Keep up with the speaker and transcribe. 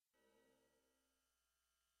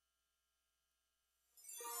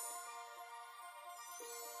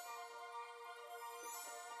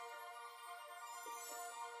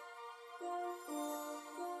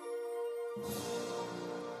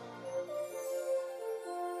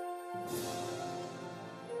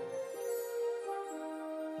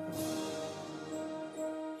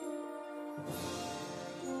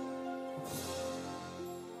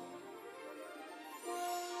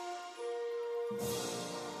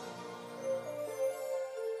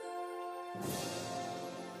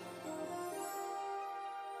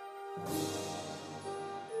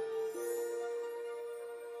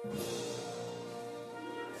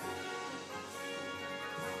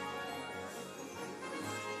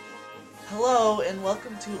Hello, and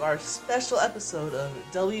welcome to our special episode of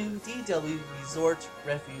WDW Resort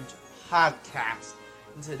Refuge Podcast.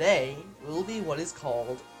 And today will be what is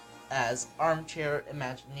called as Armchair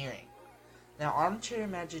Imagineering. Now, Armchair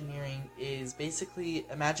Imagineering is basically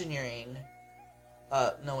Imagineering.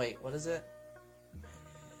 What is it?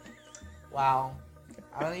 Wow.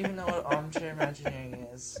 I don't even know what Armchair Imagineering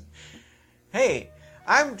is. Hey,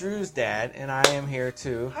 I'm Drew's dad, and I am here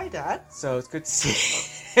too. Hi, Dad. So it's good to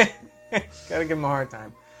see you. Gotta give him a hard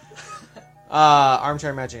time. Armchair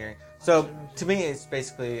Imagineering. So, to me, it's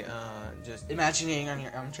basically just... Imagineering on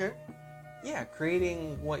your armchair? Yeah,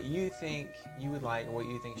 creating what you think you would like, or what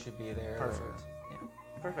you think should be there. Perfect.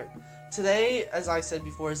 Perfect. Today, as I said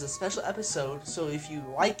before, is a special episode, so if you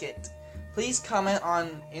like it, please comment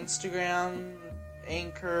on Instagram,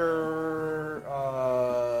 Anchor,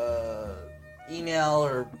 email,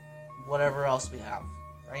 or whatever else we have,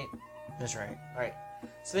 right? That's right. Alright.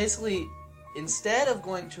 So basically, instead of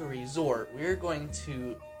going to a resort, we're going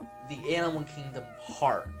to the Animal Kingdom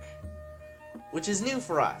Park, which is new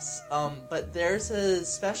for us. But there's a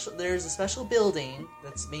special building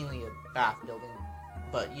that's mainly a bath building,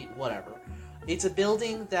 but whatever. It's a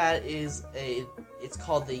building that it's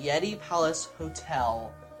called the Yeti Palace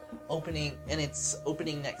Hotel, it's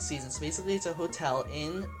opening next season. So basically, it's a hotel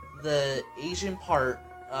in the Asian part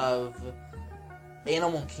of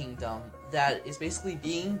Animal Kingdom that is basically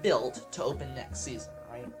being built to open next season,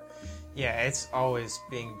 right? Yeah, it's always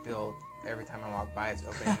being built. Every time I walk by, it's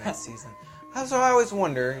opening next season. So I always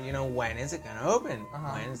wonder, when is it going to open?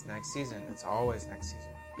 When is next season? It's always next season.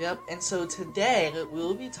 Yep, and so today we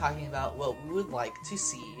will be talking about what we would like to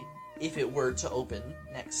see if it were to open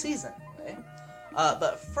next season, okay?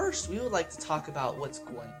 But first, we would like to talk about what's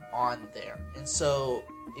going on there. And so,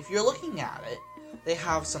 if you're looking at it, they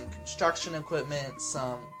have some construction equipment,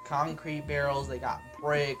 some concrete barrels, they got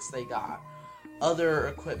bricks, they got other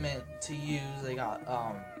equipment to use, they got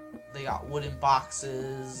wooden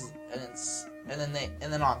boxes, and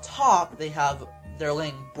then on top they're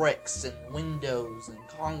laying bricks and windows and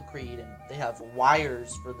concrete, and they have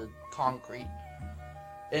wires for the concrete,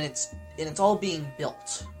 and it's all being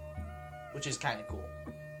built, which is kind of cool,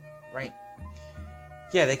 right?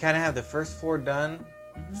 Yeah, they kind of have the first floor done.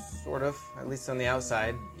 Sort of, at least on the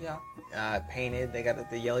outside. Yeah. Painted. They got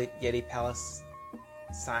the Yeti Palace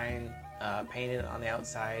sign painted on the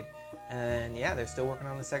outside. And yeah, they're still working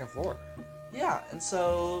on the second floor. Yeah, and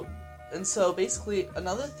so basically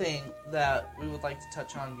another thing that we would like to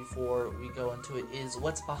touch on before we go into it is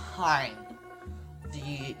what's behind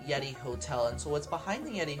the Yeti Hotel. And so what's behind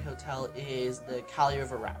the Yeti Hotel is the Kali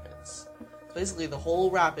River Rapids. So basically the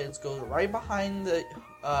whole rapids goes right behind the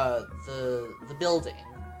building.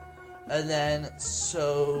 And then,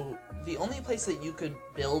 so the only place that you could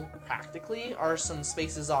build practically are some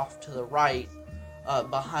spaces off to the right,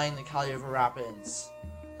 behind the Kali River Rapids,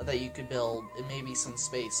 that you could build, and maybe some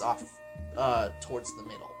space off, towards the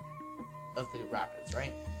middle of the rapids,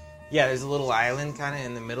 right? Yeah, there's a little island kind of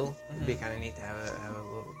in the middle. It'd be kind of neat to have a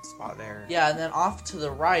little spot there. Yeah, and then off to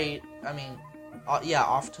the right,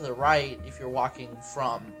 off to the right, if you're walking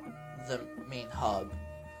from the main hub,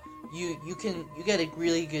 you get a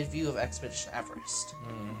really good view of Expedition Everest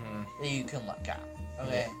that you can look at.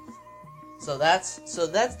 Okay, yeah. So that's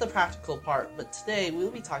the practical part. But today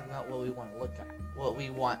we'll be talking about what we want to look at, what we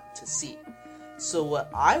want to see. So what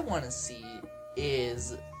I want to see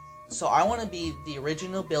is, I want to be the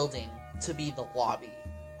original building to be the lobby.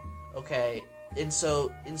 Okay, and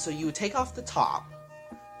so you would take off the top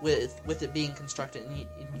with it being constructed, and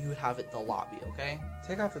you would have it the lobby. Okay.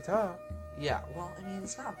 Take off the top. Yeah, well, I mean,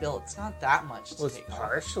 it's not built. It's not that much to take It's off.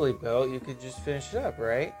 partially built. You could just finish it up,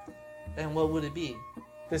 right? And what would it be?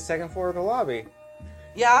 The second floor of the lobby.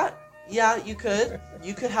 Yeah, you could.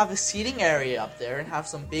 You could have a seating area up there and have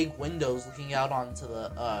some big windows looking out onto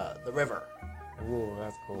the river. Ooh,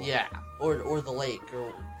 that's cool. Yeah, or the lake.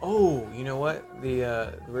 Oh, you know what?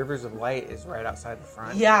 The Rivers of Light is right outside the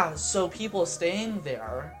front. Yeah, so people staying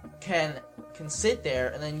there can sit there,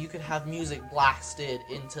 and then you could have music blasted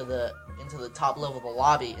into the top level of the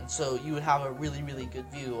lobby, and so you would have a really, really good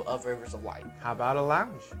view of Rivers of Light. How about a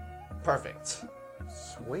lounge? Perfect.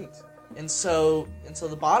 Sweet. And so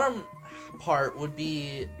the bottom part would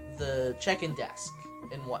be the check-in desk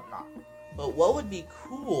and whatnot. But what would be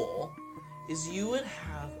cool is you would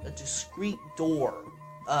have a discreet door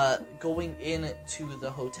going into the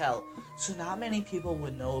hotel, so not many people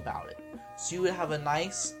would know about it. So you would have a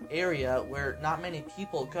nice area where not many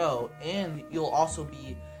people go, and you'll also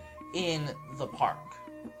be in the park,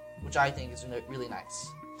 which I think is really nice,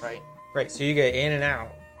 right? Right, so you get in and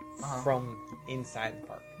out Uh-huh. from inside the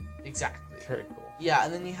park. Exactly. Very cool. Yeah,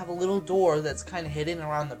 and then you have a little door that's kind of hidden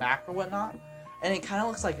around the back or whatnot, and it kind of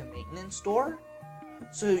looks like a maintenance door.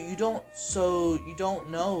 So you don't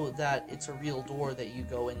know that it's a real door that you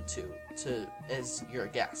go into as your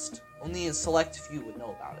guest. Only a select few would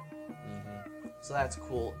know about it. Mm-hmm. So that's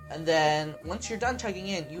cool. And then once you're done checking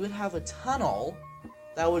in, you would have a tunnel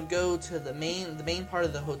that would go to the main part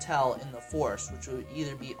of the hotel in the forest, which would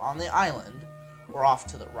either be on the island or off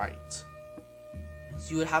to the right. So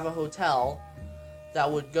you would have a hotel that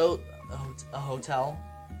would go a hotel.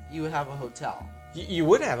 You would have a hotel. You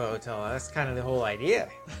would have a hotel. That's kind of the whole idea.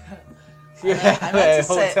 I You meant have to a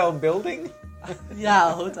say- hotel building? Yeah,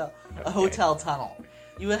 a hotel tunnel.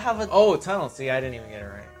 You would have a Oh, tunnel. See, I didn't even get it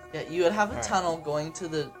right. Yeah, you would have a Alright. tunnel going to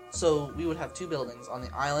the... So we would have two buildings on the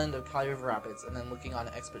island of Kali River Rapids and then looking on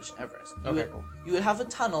Expedition Everest. Cool. You would have a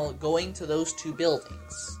tunnel going to those two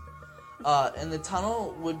buildings. And the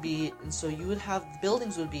tunnel would be... And so you would have... The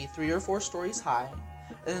buildings would be 3 or 4 stories high.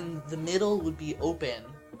 And then the middle would be open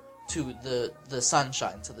to the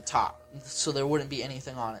sunshine, to the top. So there wouldn't be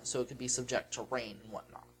anything on it. So it could be subject to rain and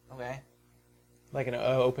whatnot. Okay? Like an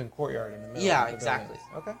open courtyard in the middle. Yeah, of the exactly.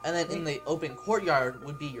 buildings. Okay. And then in the open courtyard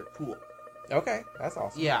would be your pool. Okay, that's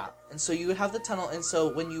awesome. Yeah, and so you would have the tunnel, and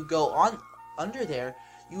so when you go on under there,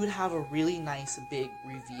 you would have a really nice big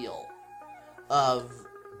reveal of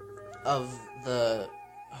the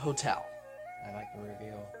hotel. I like the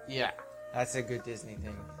reveal. Yeah. That's a good Disney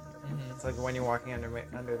thing. Mm-hmm. It's like when you're walking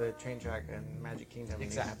under the train track in Magic Kingdom, and you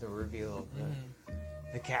Exactly. have the reveal of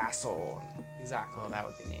Mm-hmm. the castle. Exactly. Oh, that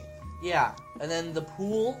would be neat. Yeah, and then the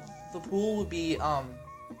pool would be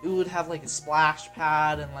it would have like a splash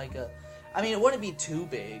pad and like a, I mean it wouldn't be too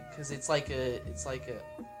big because it's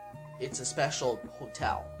a special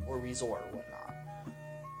hotel or resort or whatnot.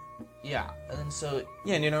 Yeah, and then so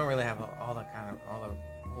Yeah, and you don't really have a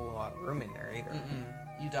whole lot of room in there either.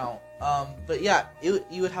 you don't. But yeah, you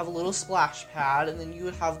would have a little splash pad, and then you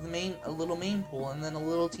would have a little main pool, and then a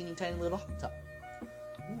little teeny tiny little hot tub.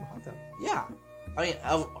 Ooh, hot tub. Yeah, I mean,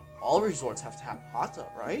 all resorts have to have a hot tub,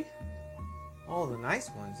 right? Oh, the nice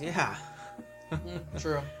ones, yeah.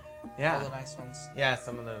 True. All Yeah. the nice ones. Yeah,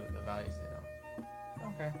 some of the values they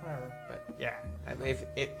don't. Okay, whatever. But yeah,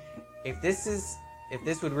 if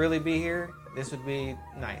this would really be here, this would be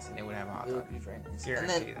nice, and it would have a hot It tub. would be very nice.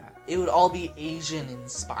 Guarantee And then that. it would all be Asian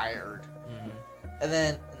inspired, Mm-hmm. and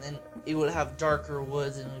then it would have darker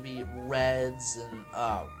woods, and it would be reds, and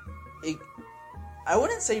I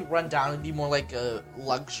wouldn't say run down. It'd be more like a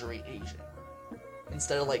luxury Asian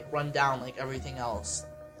instead of like run down like everything else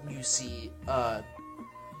you see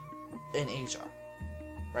in Asia,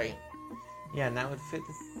 right? Yeah, and that would fit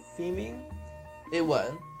the theming. It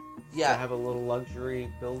would, To yeah. have a little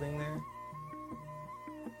luxury building there.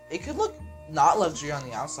 It could look not luxury on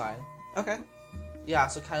the outside. Okay. Yeah,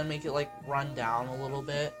 so kind of make it like run down a little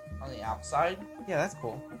bit on the outside. Yeah, that's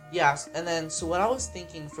cool. Yes, and then so what I was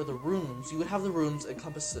thinking for the rooms, you would have the rooms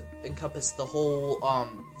encompass the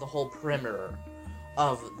whole perimeter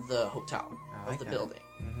of the hotel, I of like the that. building,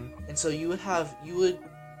 Mm-hmm. and so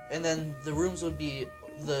and then the rooms would be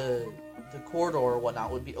the corridor or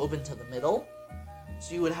whatnot would be open to the middle,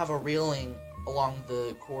 so you would have a railing along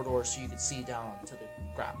the corridor so you could see down to the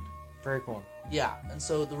ground. Very cool. Yeah, and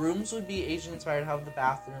so the rooms would be Asian inspired, have the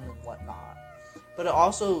bathroom and whatnot, but it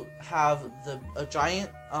also have a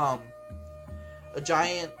giant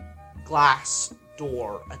glass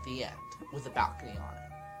door at the end with a balcony on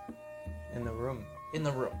it In the room. in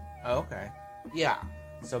the room. Oh, okay. Yeah,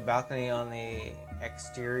 So balcony on the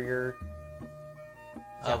exterior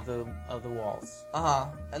of the walls.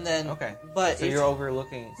 and then Okay. but So if- you're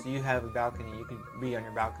overlooking. So you have a balcony. You could be on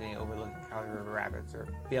your balcony overlooking Kali River Rapids, or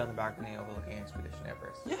be on the balcony overlooking Expedition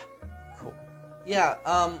Everest. Yeah. Cool. Yeah,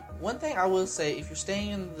 one thing I will say, if you're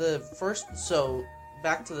staying in the first, so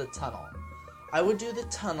back to the tunnel, I would do the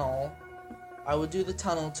tunnel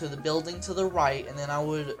to the building to the right, and then I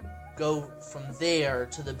would go from there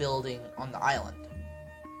to the building on the island.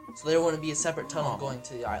 So there wouldn't be a separate tunnel Oh. going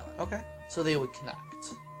to the island. Okay. So they would connect.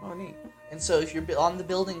 Oh, neat. And so if you're on the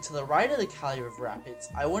building to the right of the Kali River Rapids,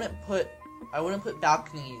 I wouldn't put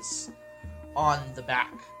balconies on the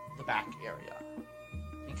back area,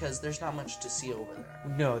 because there's not much to see over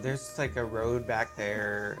there. No, there's like a road back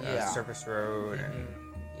there, Yeah. a surface road, and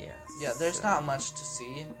Yeah, there's not much to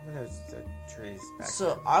see. There's the trees back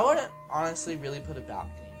So there. I wouldn't honestly really put a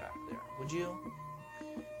balcony back there. Would you?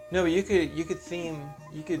 No, but you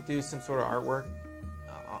could do some sort of artwork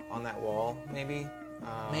on that wall, maybe.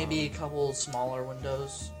 Maybe a couple smaller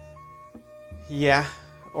windows. Yeah,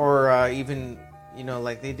 or even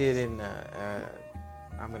like they did in.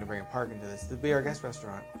 I'm gonna bring a park into this. The Be Our Guest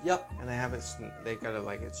restaurant, Yep. and they have it. They got it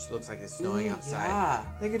like it looks like it's snowing Ooh, outside. Yeah.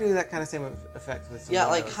 They could do that kind of same effect with some Yeah,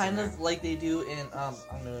 like windows kind in of like they do in I'm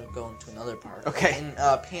gonna go into another part. Okay. In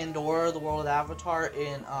Pandora, the World of Avatar,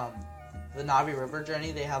 in the Navi River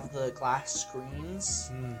Journey, they have the glass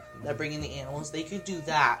screens Mm-hmm. that bring in the animals. They could do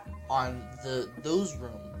that on those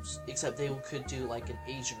rooms, except they could do like an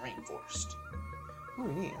Asian rainforest.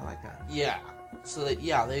 Ooh, neat. I like that. Yeah. So that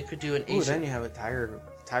they could do an Ooh, Asian. then you have a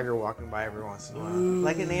tiger walking by every once in a while, Ooh,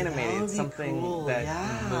 like an that animated would be something cool, that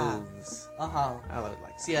yeah. moves. Uh-huh. I would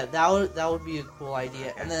like that. So yeah, that would be a cool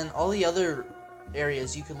idea. And then all the other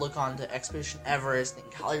areas you could look on to Expedition Everest and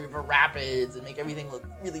Kali River Rapids and make everything look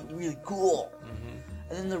really, really cool. Mm-hmm.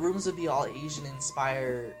 And then the rooms would be all Asian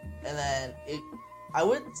inspired. And then I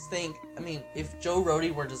would think, if Joe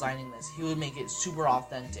Rohde were designing this, he would make it super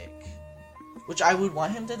authentic. Which I would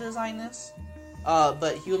want him to design this.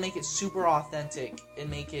 But he would make it super authentic and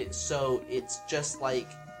make it so it's just like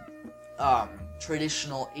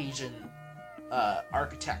traditional Asian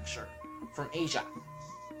architecture from Asia,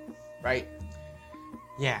 right?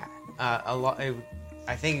 Yeah, a lot.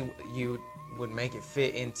 I think you would make it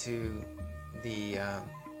fit into the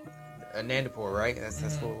Anandapur, right? That's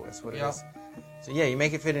what it Yep. is. So yeah, you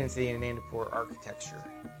make it fit into the Anandapur architecture.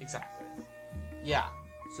 Exactly. Yeah.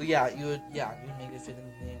 So you would make it fit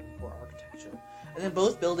into the Anandapur architecture, and then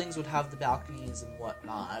both buildings would have the balconies and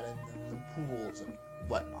whatnot, and then the pools and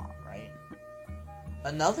whatnot, right?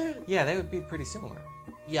 Yeah, they would be pretty similar.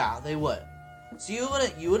 Yeah, they would. So you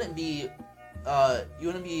wouldn't be I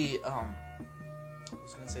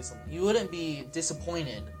was gonna say something. You wouldn't be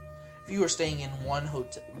disappointed if you were staying in one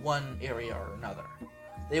area or another.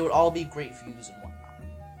 They would all be great views and whatnot.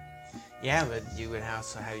 Yeah, but you would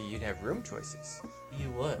you'd have room choices,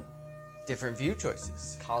 You would. different view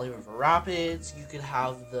choices. Kali River Rapids. You could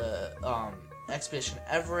have the Expedition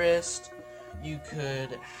Everest. You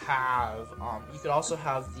could have. You could also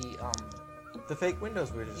have The fake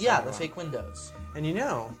windows we were just the talking about. fake windows. And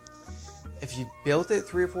if you built it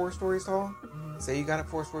 3 or 4 stories tall, say you got it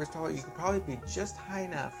 4 stories tall, you could probably be just high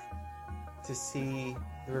enough to see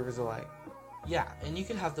the rivers of light. Yeah, and you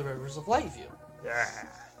could have the Rivers of Light view. Yeah.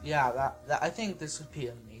 Yeah, that I think this would be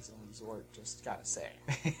an amazing resort. Just gotta say.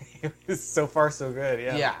 So far, so good.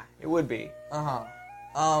 Yeah. Yeah. It would be.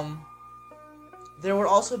 There would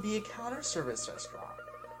also be a counter service restaurant.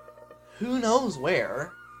 Who knows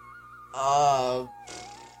where?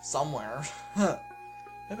 Somewhere.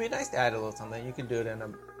 It'd be nice to add a little something. You could do it in a.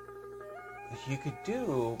 You could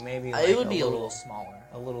do maybe. It would be a little smaller.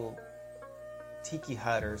 A little tiki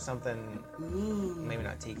hut or something. Ooh. Maybe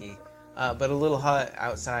not tiki, but a little hut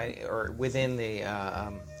outside or within the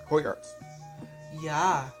courtyards.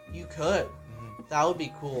 Yeah, you could. That would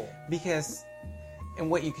be cool. Because, and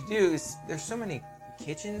what you could do is there's so many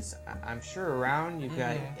kitchens. I'm sure around. You've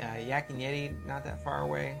got Yak and Yeti not that far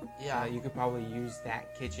away. Yeah. You could probably use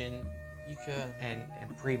that kitchen You could. and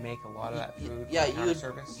pre-make a lot of that food. Yeah, for you counter would.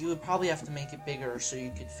 service. You would probably have to make it bigger so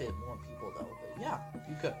you could fit more people, though. But yeah,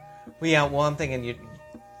 you could. Well, I'm thinking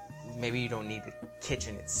maybe you don't need the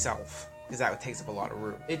kitchen itself because that would take up a lot of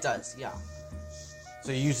room. It does. Yeah.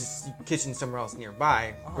 So you use the kitchen somewhere else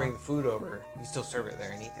nearby, bring the food over, you still serve it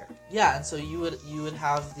there and eat there. Yeah, and so you would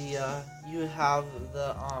have the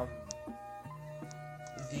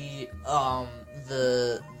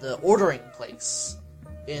ordering place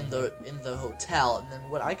in the hotel, and then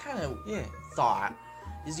what I kind of thought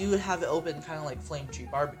is you would have it open kind of like Flame Tree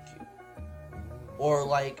Barbecue, or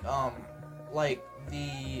like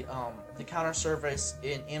the counter service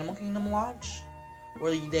in Animal Kingdom Lodge,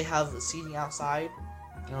 where they have the seating outside.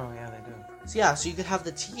 Oh yeah, they do. So yeah, so you could have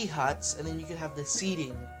the tiki huts, and then you could have the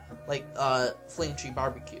seating, like Flame Tree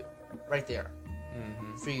Barbecue, right there,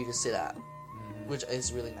 for you to sit at, which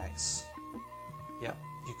is really nice. Yeah,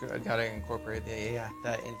 you gotta incorporate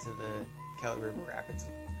that into the Kali River Rapids,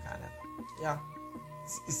 kind of. Yeah.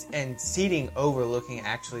 And seating overlooking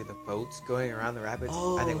actually the boats going around the rapids,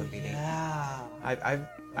 I think would be neat. Yeah.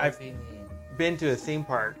 I've been to a theme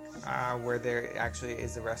park where there actually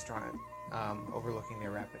is a restaurant overlooking the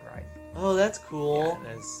rapid ride. Oh, that's cool.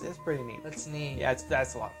 Yeah, it's pretty neat. That's neat. Yeah,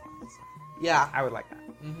 that's a lot of fun. Yeah. I would like that.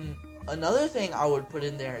 Another thing I would put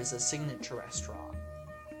in there is a signature restaurant.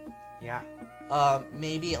 Yeah.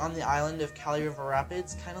 Maybe on the island of Cali River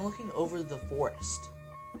Rapids, kind of looking over the forest.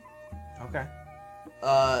 Okay.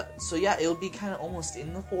 So yeah, it would be kind of almost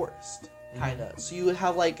in the forest, kind of. So you would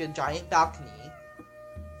have like a giant balcony.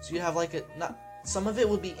 So you have like some of it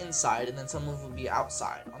would be inside, and then some of it would be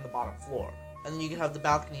outside on the bottom floor. And then you could have the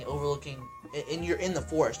balcony overlooking, and you're in the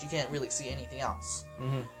forest. You can't really see anything else.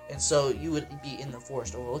 Mm-hmm. And so you would be in the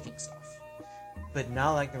forest overlooking stuff. But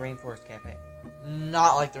not like the Rainforest Cafe.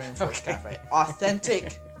 Not like the Rainforest Okay. Cafe.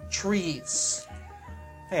 Authentic trees.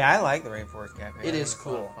 Hey, I like the Rainforest Cafe. It I is think it's a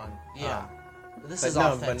lot of cool. fun. Yeah. This But is no,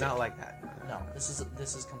 authentic. but not like that. No, this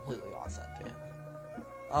is completely authentic.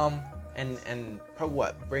 And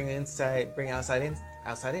what? Bring outside in,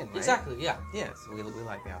 right? Exactly, yeah. Yeah, so we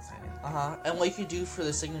like the outside in. And what you can do for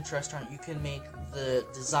the signature restaurant, you can make the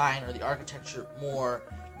design or the architecture more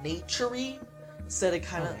naturey instead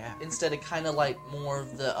of kind of like more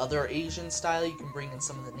of the other Asian style. You can bring in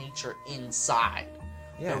some of the nature inside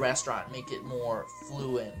the restaurant, make it more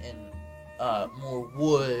fluent and more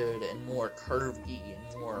wood and more curvy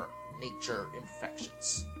and more nature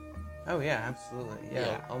imperfections. Oh yeah, absolutely. Yeah,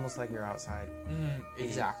 Yeah. almost like you're outside.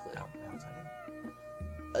 Exactly. Outside in.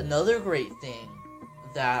 Another great thing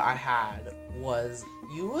that I had was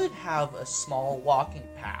you would have a small walking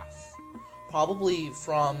path, probably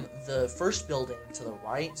from the first building to the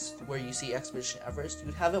right, where you see Expedition Everest.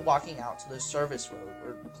 You'd have it walking out to the service road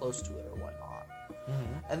or close to it or whatnot,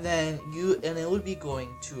 and then it would be going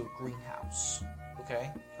to a greenhouse. Okay.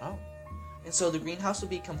 Oh. And so the greenhouse would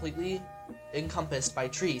be completely encompassed by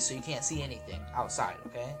trees, so you can't see anything outside.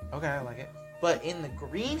 Okay. Okay, I like it. But in the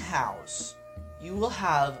greenhouse, you will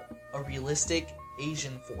have a realistic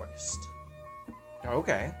Asian forest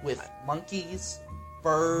Okay. with monkeys,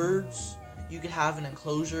 birds. You could have an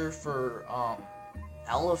enclosure for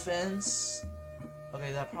elephants.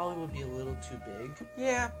 Okay, that probably would be a little too big.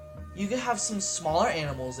 Yeah. You could have some smaller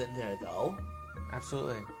animals in there, though.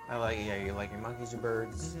 Absolutely. I like it. Yeah, you like your monkeys, your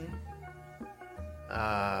birds.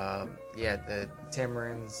 Yeah, the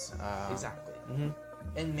tamarins. Exactly. Mm-hmm.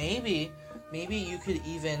 And maybe you could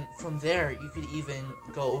even, from there, you could even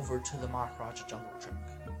go over to the Maharaja Jungle Trek.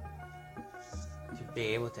 To be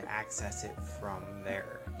able to access it from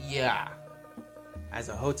there. Yeah. As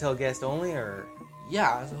a hotel guest only, or?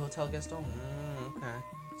 Yeah, as a hotel guest only. Okay.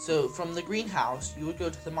 So from the greenhouse, you would go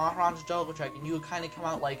to the Maharaja Jungle Trek, and you would kind of come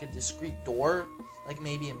out like a discreet door, like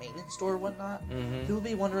maybe a maintenance door or whatnot. Mm-hmm. People would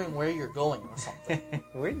be wondering where you're going or something.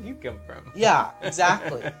 Where did you come from? Yeah,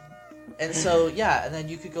 exactly. And so, yeah, and then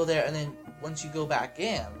you could go there, and then once you go back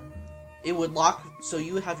in, it would lock, so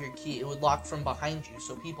you would have your key, it would lock from behind you,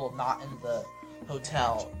 so people not in the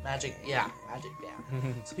hotel, magic band.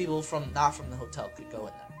 So people not from the hotel could go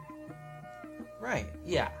in there. Right.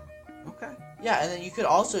 Yeah. Okay. Yeah, and then you could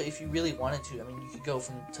also, if you really wanted to, I mean, you could go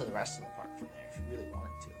to the rest of the park from there if you really wanted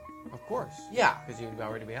to. Of course. Yeah. Because you'd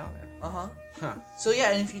already be out there. Uh-huh. Huh. So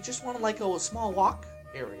yeah, and if you just want like a small walk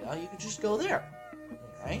area, you could just go there.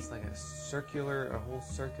 Right? It's like a whole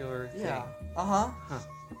circular thing. Yeah. Uh-huh. Huh.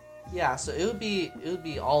 Yeah, so it would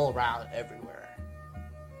be all around everywhere.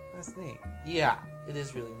 That's neat. Yeah, it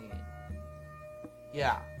is really neat.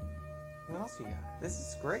 Yeah. What else you got? This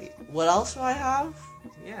is great. What else do I have?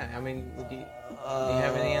 Yeah, I mean, do you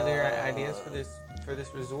have any other ideas for this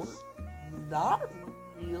resort? Not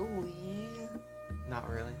really. Not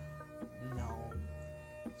really. No.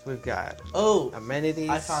 So we've got Oh, amenities.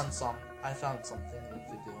 I found something that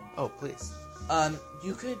you could do. Oh, please.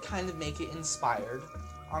 You could kind of make it inspired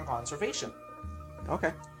on conservation.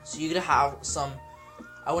 Okay. So you could have some,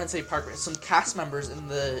 I wouldn't say park, some cast members in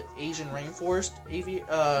the Asian rainforest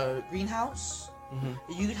greenhouse.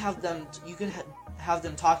 Mm-hmm. You could have them. Have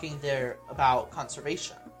them talking there about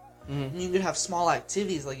conservation. Mm-hmm. And you could have small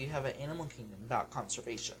activities like you have at Animal Kingdom about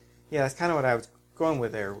conservation. Yeah, that's kind of what I was going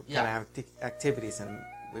with there. We Yeah. kind of have activities, and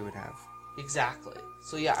we would have. Exactly.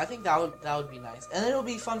 So yeah, I think that would be nice, and it'll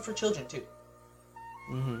be fun for children too.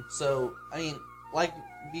 Mm-hmm. So I mean, like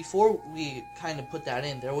before we kind of put that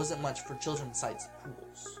in, there wasn't much for children besides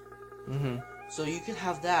pools. Mm-hmm. So you could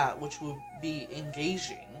have that, which would be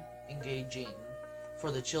engaging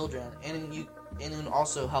for the children, and it would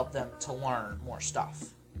also help them to learn more stuff.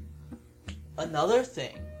 Another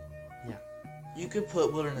thing, Yeah. you could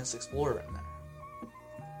put Wilderness Explorer in there.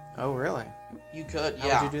 Oh, really? You could, How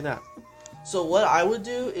yeah. would you do that? So what I would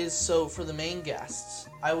do is, so for the main guests,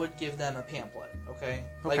 I would give them a pamphlet, okay?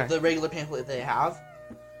 Okay. Like the regular pamphlet they have.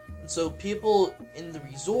 And so people in the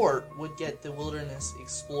resort would get the Wilderness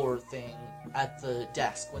Explorer thing at the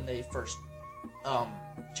desk when they first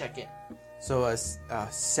check in. So a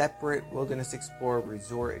separate Wilderness Explorer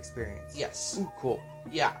resort experience. Yes. Ooh, cool.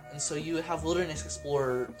 Yeah, and so you would have Wilderness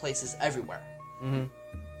Explorer places everywhere. Mm-hmm.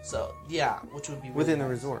 So, yeah, which would be really Within the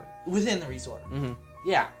nice. resort. Within the resort. Mm-hmm.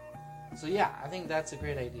 Yeah. So, yeah, I think that's a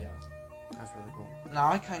great idea. That's really cool.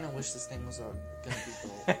 Now, I kind of wish this thing was going to be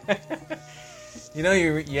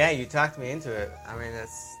built. You talked me into it. I mean,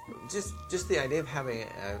 that's just the idea of having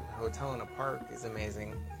a hotel in a park is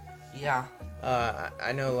amazing. Yeah.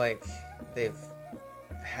 I know, like, they've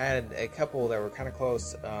had a couple that were kind of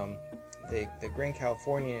close. The Grand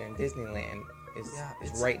California and Disneyland is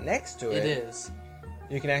right next to it. It is.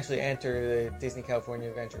 You can actually enter the Disney California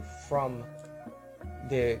Adventure from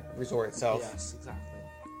the resort itself. Yes,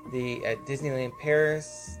 exactly. At Disneyland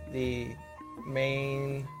Paris, the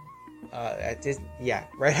main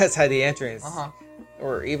right outside the entrance,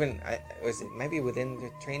 or even was it maybe within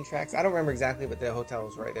the train tracks? I don't remember exactly, but the hotel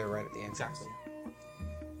is right there, right at the entrance. Exactly.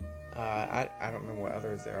 I don't remember what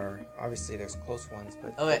others there are. Obviously, there's close ones,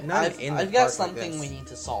 but Okay, none in the I've got park something like we this. need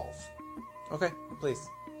to solve. Okay, please.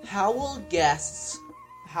 How will guests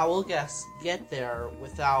get there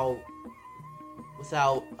without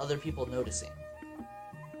other people noticing?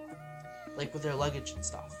 Like with their luggage and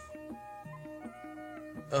stuff.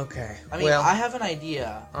 Okay. I mean, I have an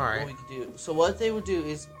idea all right. what we could do. So what they would do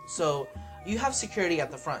is, so you have security at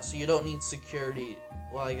the front, so you don't need security.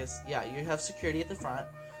 Well, I guess, yeah, you have security at the front.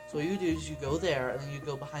 So what you do is you go there, and then you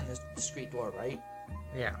go behind this discreet door, right?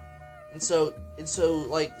 Yeah. And so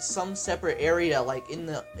like some separate area, like in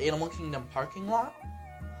the Animal Kingdom parking lot,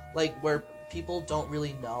 like where people don't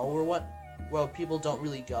really know or where people don't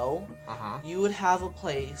really go, you would have a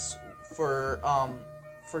place for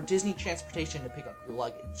Disney transportation to pick up your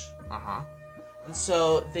luggage. And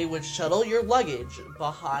so they would shuttle your luggage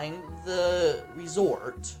behind the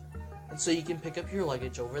resort, and so you can pick up your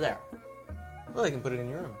luggage over there. Well, they can put it in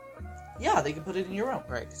your room. Yeah, they can put it in your room.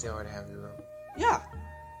 Right, because they already have your room. Yeah.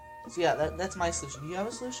 So yeah, that's my solution. Do you have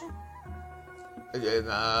a solution?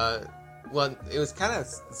 Well, it was kind of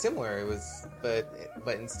similar. It was, but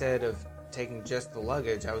instead of taking just the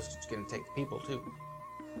luggage, I was just going to take the people too.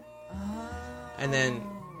 And then,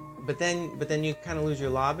 but then you kind of lose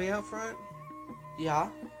your lobby out front. Yeah.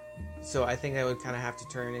 So I think that would kind of have to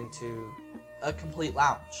turn into A complete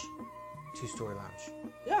lounge. 2-story lounge.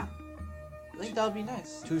 Yeah. I think that would be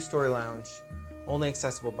nice. 2-story lounge, only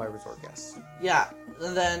accessible by resort guests. Yeah,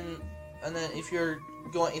 and then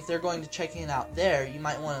if they're going to check in out there, you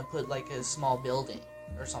might want to put like a small building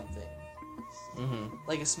or something.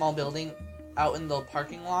 Like a small building out in the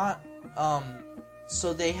parking lot,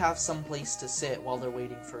 so they have some place to sit while they're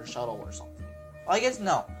waiting for a shuttle or something. Well, I guess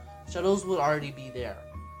no, shuttles would already be there,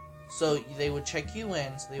 so they would check you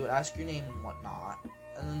in, so they would ask your name and whatnot,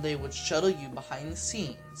 and then they would shuttle you behind the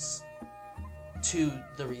scenes to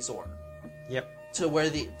the resort. Yep.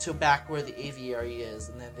 To back where the aviary is,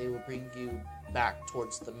 and then they will bring you back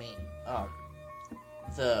towards the main,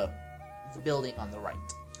 the building on the right.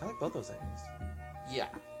 I like both those ideas. Yeah.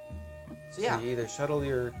 So yeah. So you either shuttle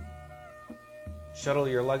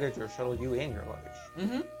your luggage or shuttle you and your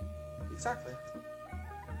luggage. Exactly.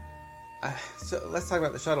 So let's talk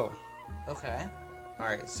about the shuttle. Okay. All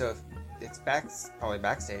right. So it's probably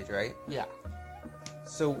backstage, right? Yeah.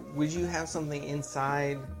 So would you have something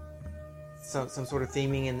inside? Some sort of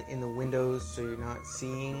theming in the windows so you're not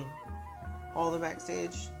seeing all the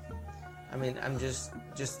backstage? I mean, I'm just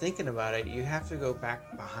thinking about it. You have to go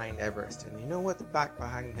back behind Everest, and you know what the back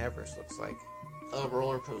behind Everest looks like? A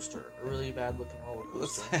roller coaster. A really bad looking roller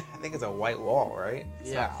coaster. I think it's a white wall, right? It's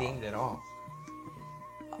Yeah. not themed at all.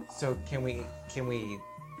 So can we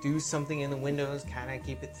do something in the windows, kind of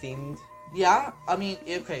keep it themed? Yeah, I mean,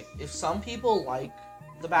 if some people like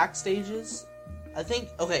the backstages, I think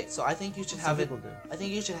you should have it. Some people do. I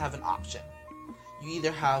think you should have an option. You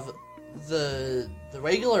either have the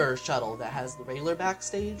regular shuttle that has the regular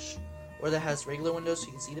backstage, or that has regular windows so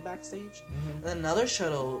you can see the backstage. And then another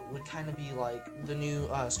shuttle would kind of be like the new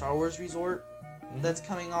Star Wars resort that's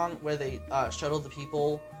coming on, where they shuttle the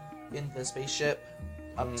people in the spaceship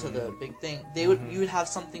up to the big thing. You would have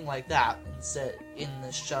something like that instead in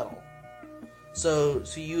the shuttle. So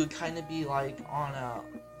you would kind of be like on a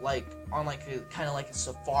kind of like a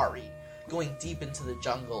safari, going deep into the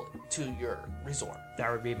jungle to your resort.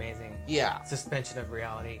 That would be amazing. Yeah. Suspension of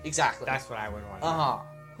reality. Exactly. That's what I would want.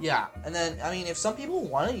 Yeah. And then, I mean, if some people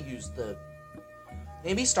want to use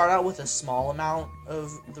maybe start out with a small amount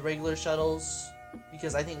of the regular shuttles,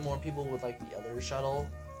 because I think more people would like the other shuttle.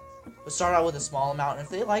 But start out with a small amount, and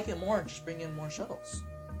if they like it more, just bring in more shuttles.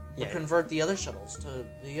 Yeah. Or convert the other shuttles to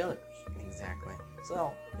the others. Exactly.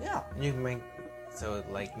 So, yeah. And you can make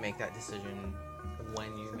that decision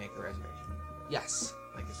when you make a reservation. Yes.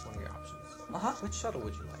 Like it's one of your options. Uh-huh. Which shuttle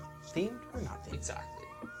would you like? Themed or not themed? Exactly.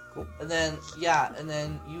 Cool. And then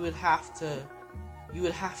you would have to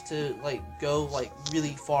like go like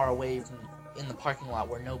really far away from in the parking lot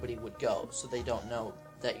where nobody would go, so they don't know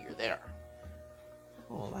that you're there.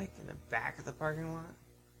 Oh, like in the back of the parking lot?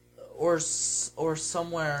 Or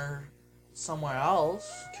somewhere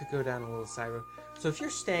else. Could go down a little side road. So if you're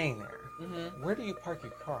staying there, Mm-hmm. where do you park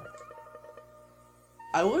your car?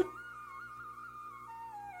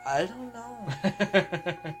 I don't know.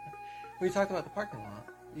 We talked about the parking lot.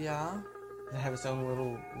 Yeah. Does it have its own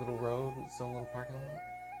little road, its own little parking lot?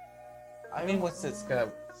 I mean, what's it? It's got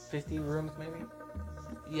 50 rooms, maybe?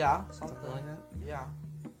 Yeah, Something like that? Yeah.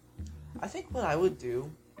 I think what I would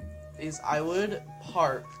do is I would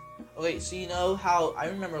park. Okay, so you know how I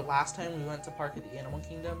remember last time we went to park at the Animal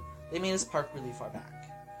Kingdom, they made us park really far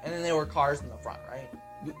back, and then there were cars in the front, right?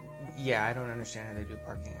 Yeah, I don't understand how they do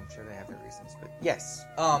parking. I'm sure they have their reasons, but yes.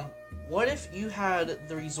 What if you had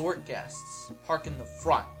the resort guests park in the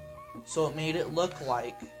front, so it made it look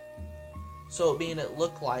like,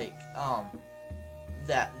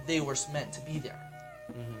 that they were meant to be there.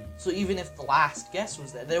 Mm-hmm. So even if the last guest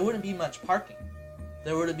was there wouldn't be much parking.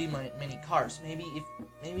 There wouldn't be many cars. Maybe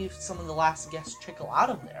if some of the last guests trickle out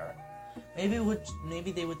of there, maybe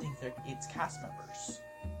they would think it's cast members.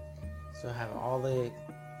 So have all the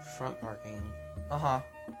front parking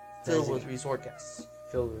Filled with resort guests.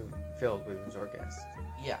 filled with resort guests.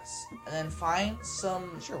 Yes, and then find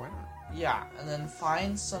some. Sure, why not? Yeah, and then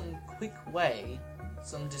find some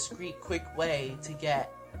discreet quick way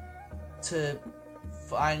to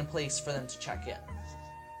find a place for them to check in.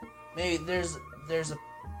 Maybe there's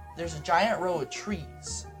a giant row of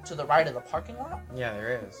trees to the right of the parking lot. Yeah,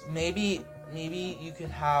 there is. Maybe you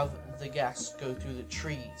could have the guests go through the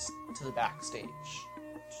trees to the backstage.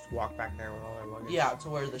 Just walk back there with all their luggage. Yeah, to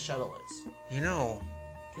where the shuttle is. You know,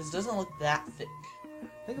 Because it doesn't look that thick.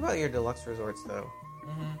 think about your deluxe resorts, though.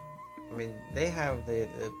 Mm-hmm. I mean, they have the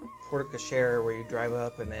porte cochere where you drive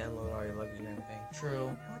up and they unload all your luggage and everything.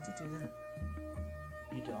 True. How would you do that?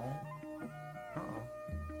 You don't? Uh-oh.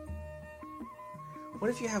 What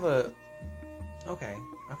if you have a... Okay,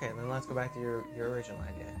 then let's go back to your original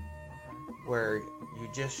idea. Where you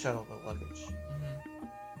just shuttle the luggage.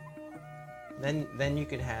 Mm-hmm. Then you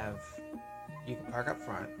could park up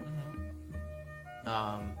front.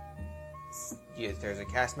 Mm-hmm. There's a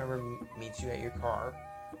cast member meets you at your car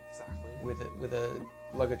Exactly. with a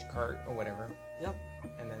luggage cart or whatever, Yep.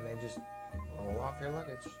 and then they just roll off your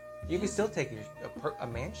luggage. You can still take a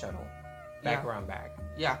man shuttle back around back.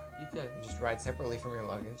 Yeah, you could. Just ride separately from your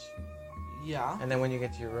luggage, Yeah. and then when you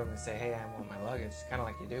get to your room and say, "Hey, I want my luggage," kind of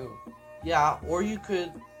like you do. Yeah, or you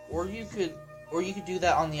could do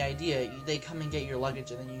that on the idea they come and get your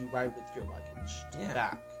luggage and then you ride with your luggage to the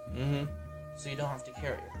back, Mm-hmm. so you don't have to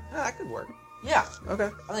carry it. That could work. Yeah, Okay.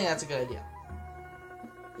 I think that's a good idea.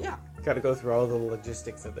 Yeah. Got to go through all the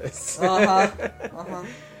logistics of this.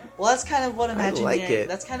 Well, that's kind of what Imagineering. like it.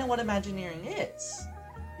 That's kind of what Imagineering is.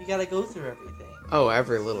 You got to go through everything. Oh,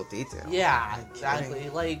 every little detail. Yeah, Are you exactly.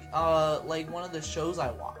 kidding? Like one of the shows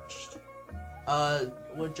I watched,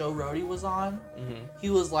 what Joe Rohde was on. Mm-hmm. He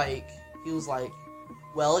was like,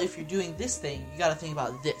 well, if you're doing this thing, you got to think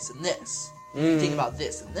about this and this. If you think about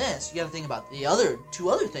this and this, you got to think about the other two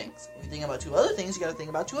other things. If you think about two other things, you got to think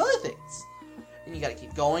about two other things. And you got to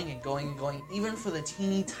keep going and going and going, even for the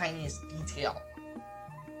teeny tiniest detail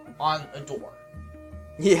on a door.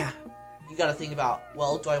 Yeah. You got to think about,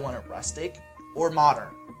 well, do I want it rustic or modern?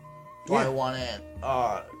 Do I want it,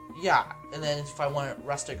 and then if I want it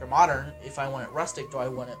rustic or modern, if I want it rustic, do I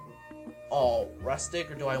want it all rustic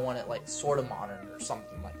or do I want it like sort of modern or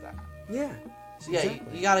something like that? Yeah. So yeah,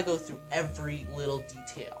 Exactly. you got to go through every little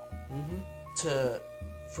detail Mm-hmm.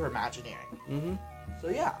 for Imagineering. Mm-hmm. So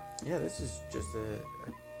yeah, Yeah, this is just a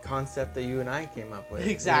concept that you and I came up with.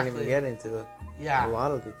 Exactly. We didn't even get into a yeah,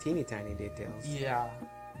 lot of the teeny tiny details. yeah.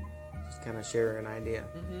 Just kind of share an idea.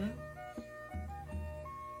 Mm-hmm.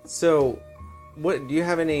 So, what do you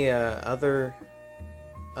have any other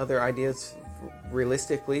ideas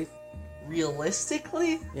realistically?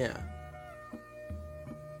 Realistically, Yeah.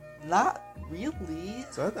 not really.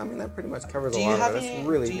 So I mean that pretty much covers Do a you lot have of it. any? That's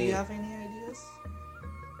really Do neat. you have any ideas?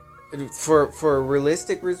 For a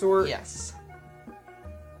realistic resort? Yes.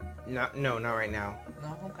 No, not right now.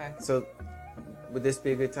 No. Okay. So, would this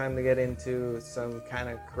be a good time to get into some kind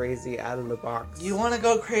of crazy out of the box? You want to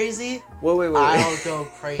go crazy? Wait. I'll go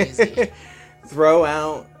crazy. Throw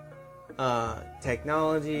out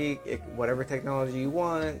technology, whatever technology you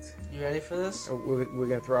want. You ready for this? We're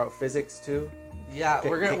gonna throw out physics too. Yeah,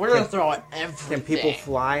 we're gonna can- throw out everything. Can people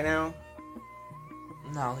fly now?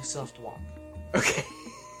 No, they still have to walk. Okay.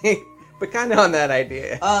 But kind of on that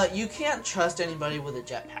idea. You can't trust anybody with a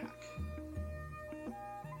jetpack.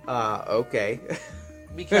 Okay.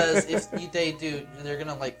 Because they do, they're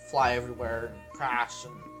gonna, like, fly everywhere and crash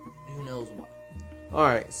and who knows what.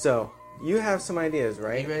 Alright, so, you have some ideas, Are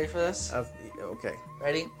right? you ready for this? Okay.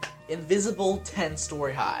 Ready? Invisible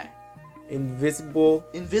 10-story high. Invisible,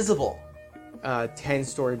 Invisible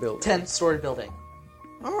 10-story building. 10-story building.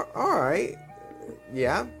 Alright.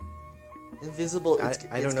 Yeah. Invisible.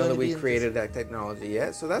 I don't know that we created that technology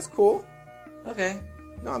yet, so that's cool. Okay.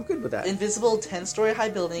 No, I'm good with that. Invisible 10-story high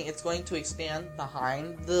building. It's going to expand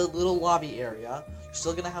behind the little lobby area. You're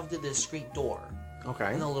still going to have the discrete door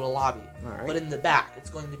Okay. in the little lobby. Alright. But in the back,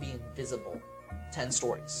 it's going to be invisible. 10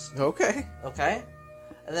 stories. Okay. Okay?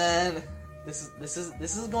 And then this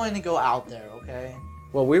is going to go out there, okay?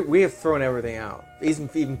 Well, we have thrown everything out. Even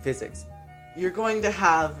physics. You're going to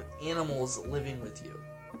have animals living with you.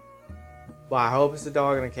 Well, I hope it's a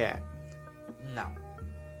dog and a cat. No.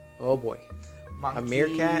 Oh boy. Monkeys, A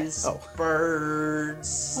meerkat? Oh.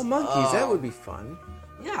 Birds. Oh, monkeys. That would be fun.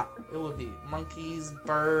 Yeah, it would be. Monkeys,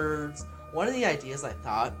 birds. One of the ideas I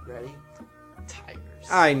thought, ready? Tigers.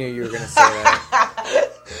 I knew you were going to say that.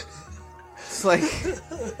 It's like,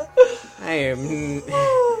 I am...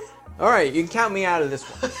 Alright, you can count me out of this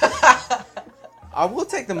one. I will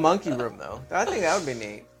take the monkey room, though. I think that would be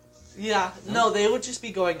neat. Yeah, no, they would just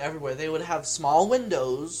be going everywhere. They would have small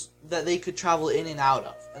windows that they could travel in and out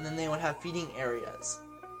of. And then they would have feeding areas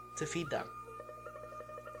to feed them.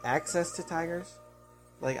 Access to tigers?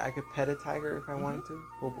 Like, I could pet a tiger if I wanted to?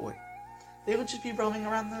 Oh boy. They would just be roaming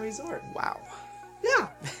around the resort. Wow. Yeah.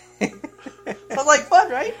 Sounds like fun,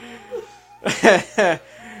 right?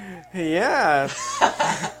 Yeah.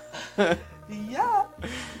 Yeah.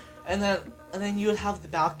 And then you would have the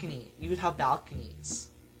balcony. You would have balconies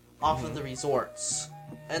off of the resorts.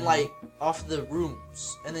 And like off the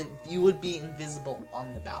rooms. And then you would be invisible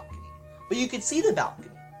on the balcony. But you could see the balcony.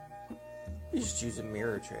 You just using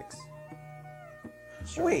mirror tricks.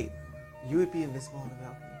 Sure. Wait, you would be invisible on the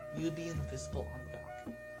balcony? You would be invisible on the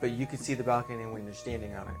balcony. But you could see the balcony when you're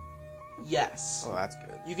standing on it. Yes. Oh, that's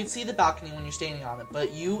good. You can see the balcony when you're standing on it,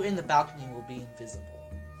 but you in the balcony will be invisible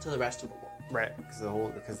to the rest of the world. Right,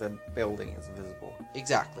 because the building is invisible.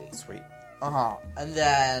 Exactly. Sweet. And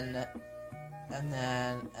then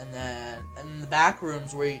in the back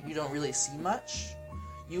rooms where you don't really see much,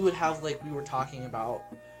 you would have, like we were talking about.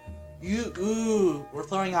 We're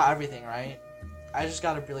throwing out everything, right? I just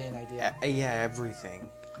got a brilliant idea. Yeah, everything.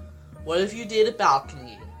 What if you did a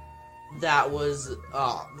balcony that was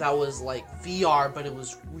like VR, but it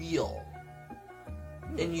was real,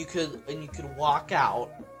 and you could walk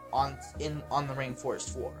out on the rainforest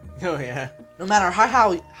floor. Oh yeah. No matter how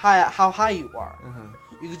high you are, Uh-huh.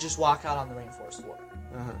 you could just walk out on the rainforest floor.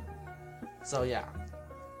 Uh-huh. So yeah,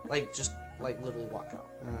 just literally walk out.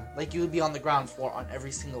 Uh-huh. Like you would be on the ground floor on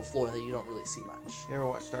every single floor that you don't really see much. You ever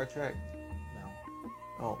watch Star Trek? No.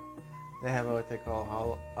 Oh, they have what they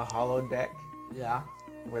call a holodeck, Yeah.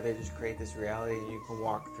 where they just create this reality and you can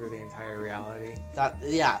walk through the entire reality.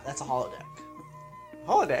 That's a holodeck.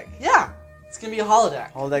 Holodeck. Yeah, it's gonna be a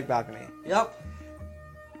holodeck. Holodeck balcony. Yep.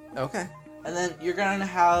 Okay. And then you're gonna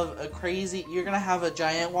have a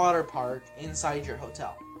giant water park inside your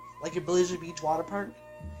hotel. Like a Blizzard Beach water park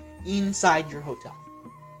inside your hotel.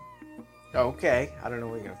 Okay. I don't know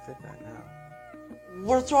where you're gonna fit that now.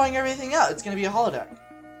 We're throwing everything out. It's gonna be a holodeck.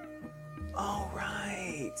 Oh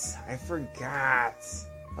right. I forgot.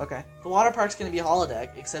 Okay. The water park's gonna be a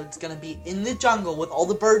holodeck, except it's gonna be in the jungle with all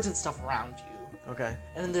the birds and stuff around you. Okay.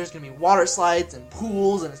 And then there's gonna be water slides and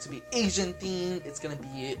pools, and it's gonna be Asian themed. It's gonna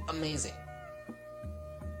be amazing.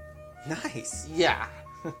 Nice. Yeah.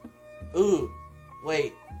 Ooh,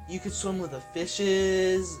 wait. You could swim with the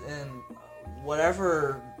fishes and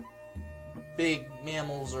whatever big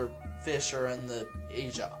mammals or fish are in the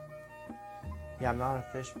Asia. Yeah, I'm not a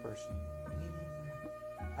fish person.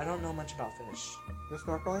 I don't know much about fish. Go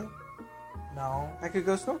snorkeling? No. I could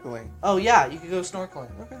go snorkeling. Oh yeah, you could go snorkeling.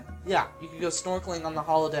 Okay. Yeah, you could go snorkeling on the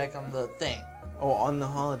holodeck on the thing. Oh, on the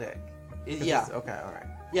holodeck. Yeah. Okay, alright.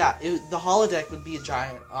 Yeah, the holodeck would be a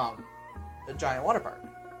giant water park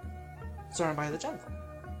surrounded by the jungle.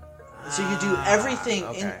 So you do everything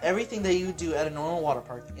okay. everything that you would do at a normal water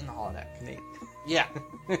park in the holodeck. Neat. Yeah,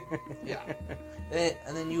 yeah.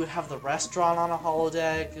 And then you would have the restaurant on a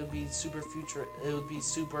holodeck. It would be super future. It would be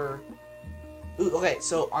super. Ooh, okay,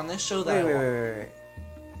 so on this show that Wait.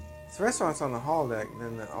 So the restaurant's on the holodeck,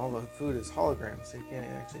 then all the food is hologram, so you can't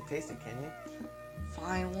actually taste it, can you?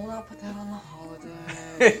 Fine, we'll not put that on the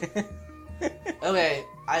holodeck. Okay,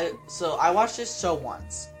 I watched this show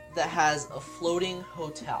once that has a floating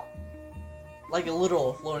hotel. like a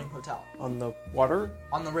literal floating hotel On the water?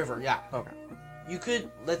 on the river. Yeah. Okay. You could,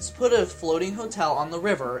 let's put a floating hotel on the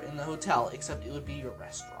river in the hotel, except it would be your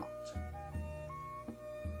restaurant.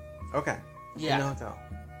 Okay. Yeah. In the hotel.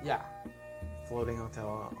 Yeah. Floating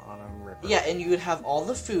hotel on a river. Yeah, and you would have all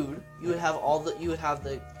the food. You would have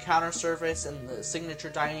the counter service and the signature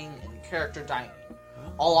dining and character dining,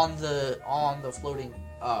 all on the floating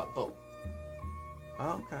boat.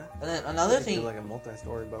 Oh, okay. And then another You could do thing, like a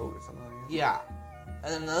multi-story boat or something like that. yeah.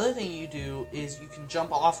 And then another thing you do is you can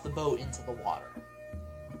jump off the boat into the water.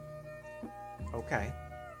 Okay.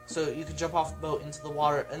 So you could jump off the boat into the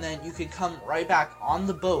water, and then you could come right back on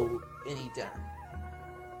the boat and eat dinner.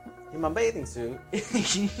 In my bathing suit.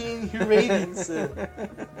 In your bathing suit.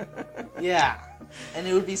 Yeah. And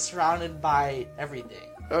it would be surrounded by everything.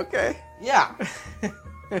 Okay. Yeah.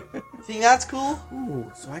 Think that's cool? Ooh,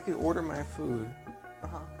 so I could order my food,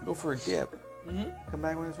 Uh-huh. go for a dip, Mm-hmm. come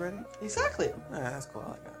back when it's ready? Exactly. Ah, that's cool.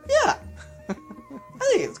 I like that. Yeah. I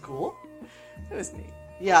think it's cool. That is neat.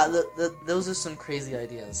 Yeah, those are some crazy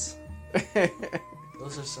ideas.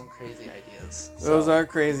 Those are some crazy ideas. Those are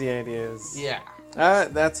crazy ideas. Yeah.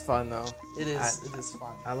 That's fun, though. It is. It is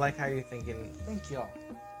fun. I like how you're thinking Thank you.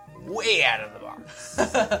 way out of the box.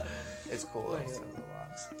 It's cool. Way though, out so. of the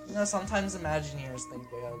box. You know, sometimes Imagineers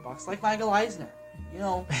think way out of the box, like Michael Eisner. You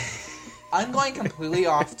know, I'm going completely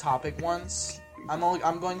off topic once. I'm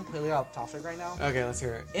going completely off topic right now. Okay, let's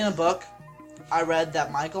hear it. In a book, I read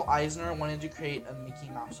that Michael Eisner wanted to create a Mickey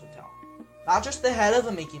Mouse hotel. Not just the head of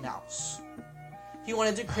a Mickey Mouse. He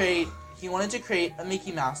wanted to create a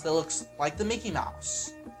Mickey Mouse that looks like the Mickey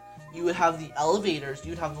Mouse. You would have the elevators,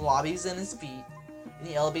 you would have the lobbies in his feet, and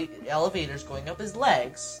the elevators going up his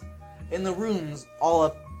legs, and the rooms all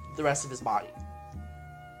up the rest of his body.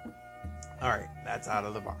 Alright, that's out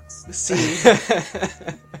of the box. See?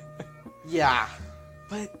 Yeah.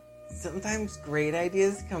 But sometimes great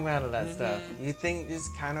ideas come out of that stuff. You think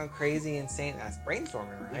just kind of crazy, insane. That's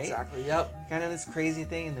brainstorming, right? Exactly, yep. Kind of this crazy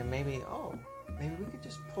thing, and then maybe we could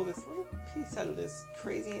just pull this little piece out of this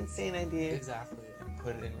crazy, insane idea Exactly. and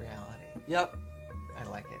put it in reality. Yep. I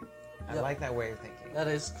like it. I Yep. like that way of thinking. That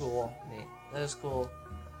is cool. Neat. That is cool.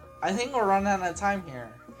 I think we're running out of time here,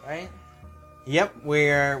 right? Yep,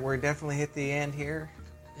 we're definitely hit the end here.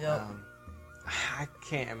 Yep. I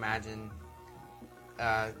can't imagine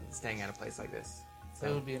staying at a place like this. So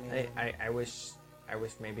It would be amazing. I wish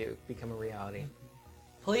maybe it would become a reality.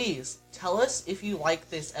 Please tell us if you like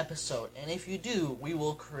this episode, and if you do, we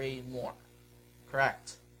will create more.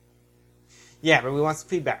 Correct? Yeah, but we want some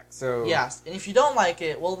feedback. So Yes. And if you don't like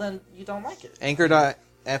it, well then you don't like it.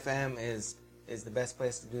 Anchor.fm is the best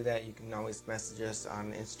place to do that. You can always message us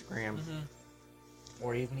on Instagram.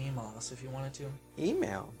 Or even email us if you wanted to.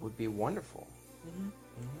 Email would be wonderful.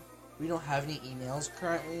 We don't have any emails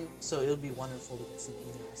currently, so it would be wonderful to get some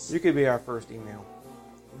emails. You could be our first email.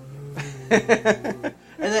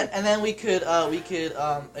 And then we could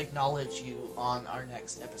acknowledge you on our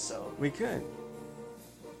next episode. We could.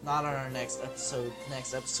 Not on our next episode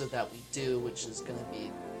that we do, which is going to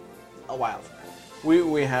be a while from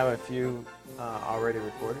now. We have a few already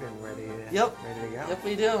recorded and ready to go. Yep,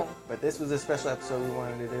 we do. But this was a special episode we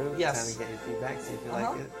wanted to do. Yes. Kind of get your feedback, see if you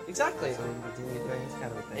like it. Exactly. So we can continue doing this kind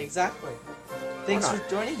of a thing. Exactly. Thanks Or for not.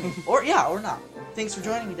 joining me. Or not. Thanks for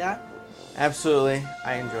joining me, Dad. Absolutely.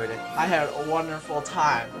 I enjoyed it. I had a wonderful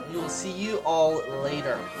time. We will see you all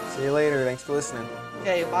later. See you later. Thanks for listening.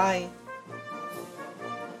 Okay, bye.